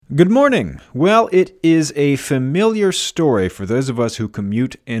Good morning. Well, it is a familiar story for those of us who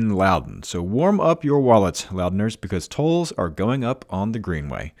commute in Loudoun. So warm up your wallets, Loudouners, because tolls are going up on the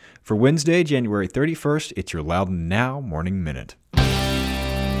Greenway. For Wednesday, January 31st, it's your Loudoun Now Morning Minute.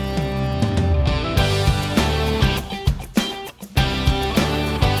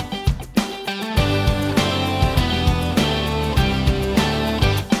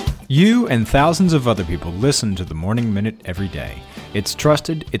 You and thousands of other people listen to the Morning Minute every day. It's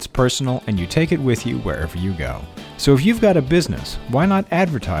trusted, it's personal, and you take it with you wherever you go. So if you've got a business, why not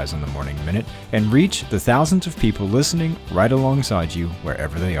advertise on the Morning Minute and reach the thousands of people listening right alongside you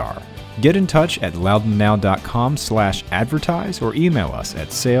wherever they are? Get in touch at loudounnow.com/advertise or email us at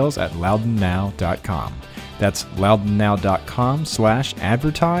sales@loudounnow.com. That's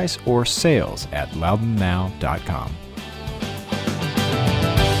loudounnow.com/advertise or sales@loudounnow.com.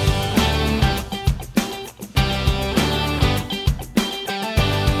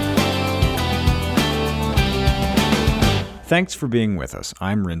 Thanks for being with us.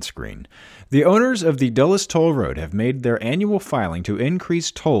 I'm Rince Green. The owners of the Dulles Toll Road have made their annual filing to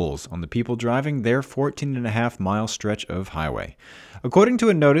increase tolls on the people driving their 14.5-mile stretch of highway. According to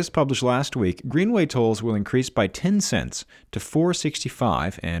a notice published last week, Greenway tolls will increase by 10 cents to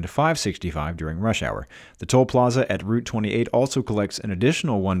 $4.65 and $5.65 during rush hour. The toll plaza at Route 28 also collects an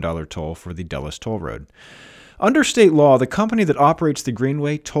additional $1 toll for the Dulles Toll Road. Under state law, the company that operates the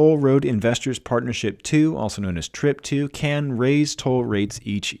Greenway Toll Road Investors Partnership 2, also known as TRIP 2, can raise toll rates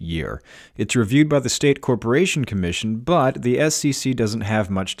each year. It's reviewed by the State Corporation Commission, but the SCC doesn't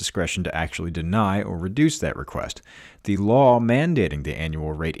have much discretion to actually deny or reduce that request. The law mandating the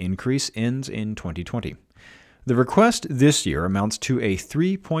annual rate increase ends in 2020. The request this year amounts to a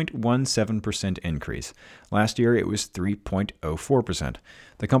 3.17% increase. Last year, it was 3.04%.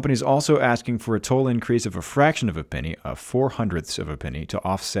 The company is also asking for a toll increase of a fraction of a penny, a 0.04 of a penny, to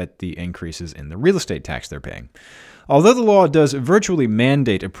offset the increases in the real estate tax they're paying. Although the law does virtually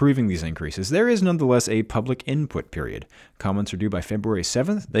mandate approving these increases, there is nonetheless a public input period. Comments are due by February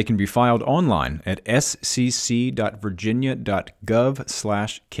 7th. They can be filed online at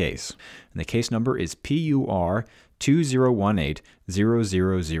scc.virginia.gov/case. And the case number is PUR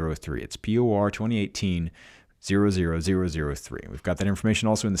 2018-0003. It's PUR 2018-00003. We've got that information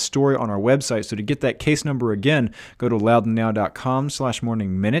also in the story on our website. So to get that case number again, go to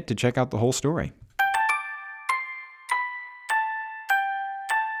loudounnow.com/morningminute to check out the whole story.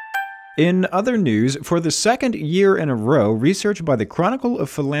 In other news, for the second year in a row, research by the Chronicle of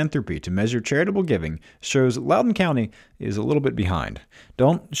Philanthropy to measure charitable giving shows Loudoun County is a little bit behind.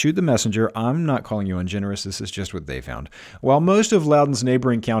 Don't shoot the messenger. I'm not calling you ungenerous. This is just what they found. While most of Loudoun's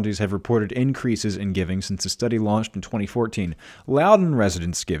neighboring counties have reported increases in giving since the study launched in 2014, Loudoun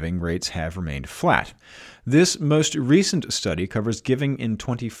residents' giving rates have remained flat. This most recent study covers giving in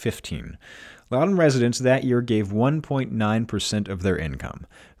 2015. Loudoun residents that year gave 1.9% of their income.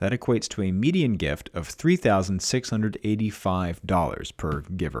 That equates to a median gift of $3,685 per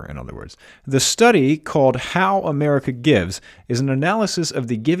giver, in other words. The study, called How America Gives, is an analysis of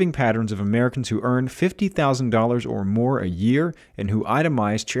the giving patterns of Americans who earn $50,000 or more a year and who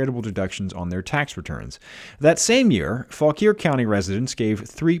itemize charitable deductions on their tax returns. That same year, Fauquier County residents gave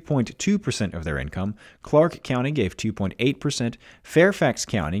 3.2% of their income, Clark County gave 2.8%, Fairfax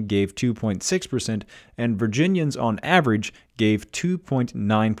County gave 2.6%, and Virginians on average gave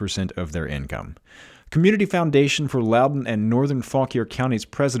 2.9% of their income. Community Foundation for Loudoun and Northern Fauquier County's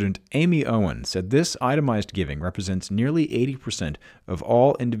president, Amy Owen, said this itemized giving represents nearly 80% of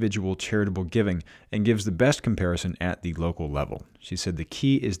all individual charitable giving and gives the best comparison at the local level. She said the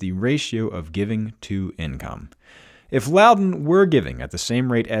key is the ratio of giving to income. If Loudoun were giving at the same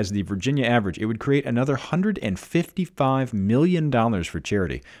rate as the Virginia average, it would create another $155 million for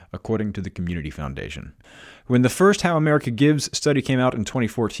charity, according to the Community Foundation. When the first How America Gives study came out in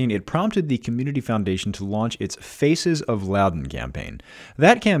 2014, it prompted the Community Foundation to launch its Faces of Loudoun campaign.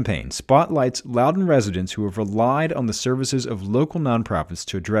 That campaign spotlights Loudoun residents who have relied on the services of local nonprofits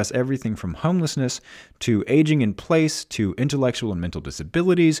to address everything from homelessness to aging in place to intellectual and mental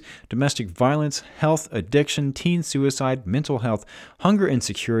disabilities, domestic violence, health, addiction, teen suicide, mental health, hunger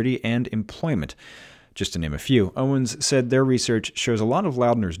insecurity, and employment. Just to name a few, Owens said their research shows a lot of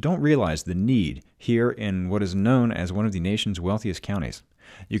Loudouners don't realize the need here in what is known as one of the nation's wealthiest counties.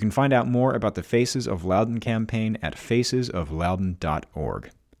 You can find out more about the Faces of Loudoun campaign at facesofloudoun.org.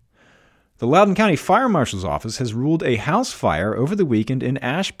 The Loudoun County Fire Marshal's Office has ruled a house fire over the weekend in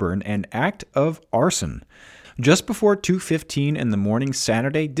Ashburn an act of arson. Just before 2:15 in the morning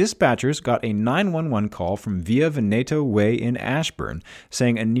Saturday, dispatchers got a 911 call from Via Veneto Way in Ashburn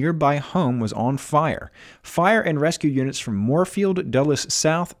saying a nearby home was on fire. Fire and rescue units from Moorfield, Dulles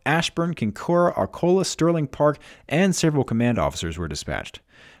South, Ashburn, Kincora, Arcola, Sterling Park, and several command officers were dispatched.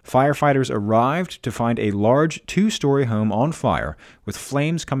 Firefighters arrived to find a large two-story home on fire, with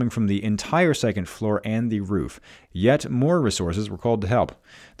flames coming from the entire second floor and the roof. Yet more resources were called to help.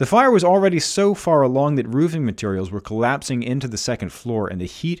 The fire was already so far along that roofing materials were collapsing into the second floor, and the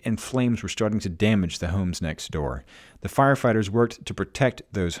heat and flames were starting to damage the homes next door. The firefighters worked to protect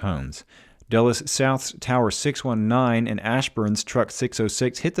those homes. Dulles South's Tower 619 and Ashburn's Truck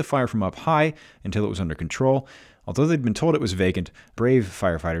 606 hit the fire from up high until it was under control. Although they'd been told it was vacant, brave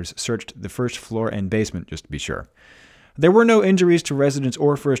firefighters searched the first floor and basement just to be sure. There were no injuries to residents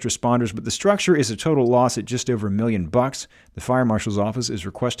or first responders, but the structure is a total loss at just over $1 million. The fire marshal's office is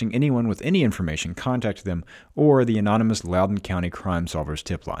requesting anyone with any information contact them or the anonymous Loudoun County Crime Solvers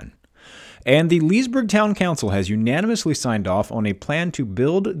tip line. And the Leesburg Town Council has unanimously signed off on a plan to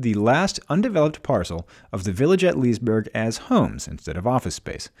build the last undeveloped parcel of the village at Leesburg as homes instead of office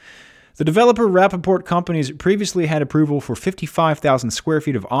space. The developer Rappaport Companies previously had approval for 55,000 square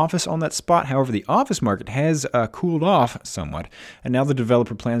feet of office on that spot. However, the office market has cooled off somewhat, and now the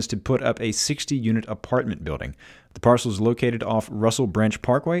developer plans to put up a 60-unit apartment building. The parcel is located off Russell Branch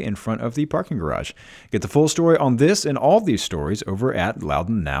Parkway in front of the parking garage. Get the full story on this and all these stories over at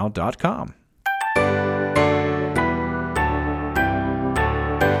loudounnow.com.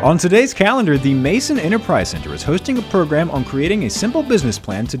 On today's calendar, the Mason Enterprise Center is hosting a program on creating a simple business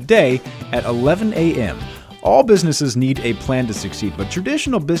plan today at 11 a.m. All businesses need a plan to succeed, but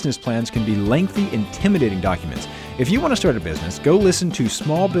traditional business plans can be lengthy, intimidating documents. If you want to start a business, go listen to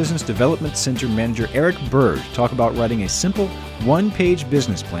Small Business Development Center Manager Eric Bird talk about writing a simple, one-page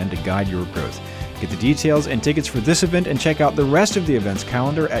business plan to guide your growth. Get the details and tickets for this event and check out the rest of the event's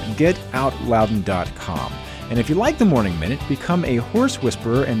calendar at getoutloudon.com. And if you like the Morning Minute, become a horse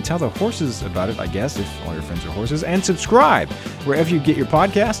whisperer and tell the horses about it, I guess, if all your friends are horses, and subscribe wherever you get your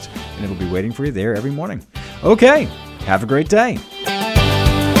podcast, and it'll be waiting for you there every morning. Okay, have a great day.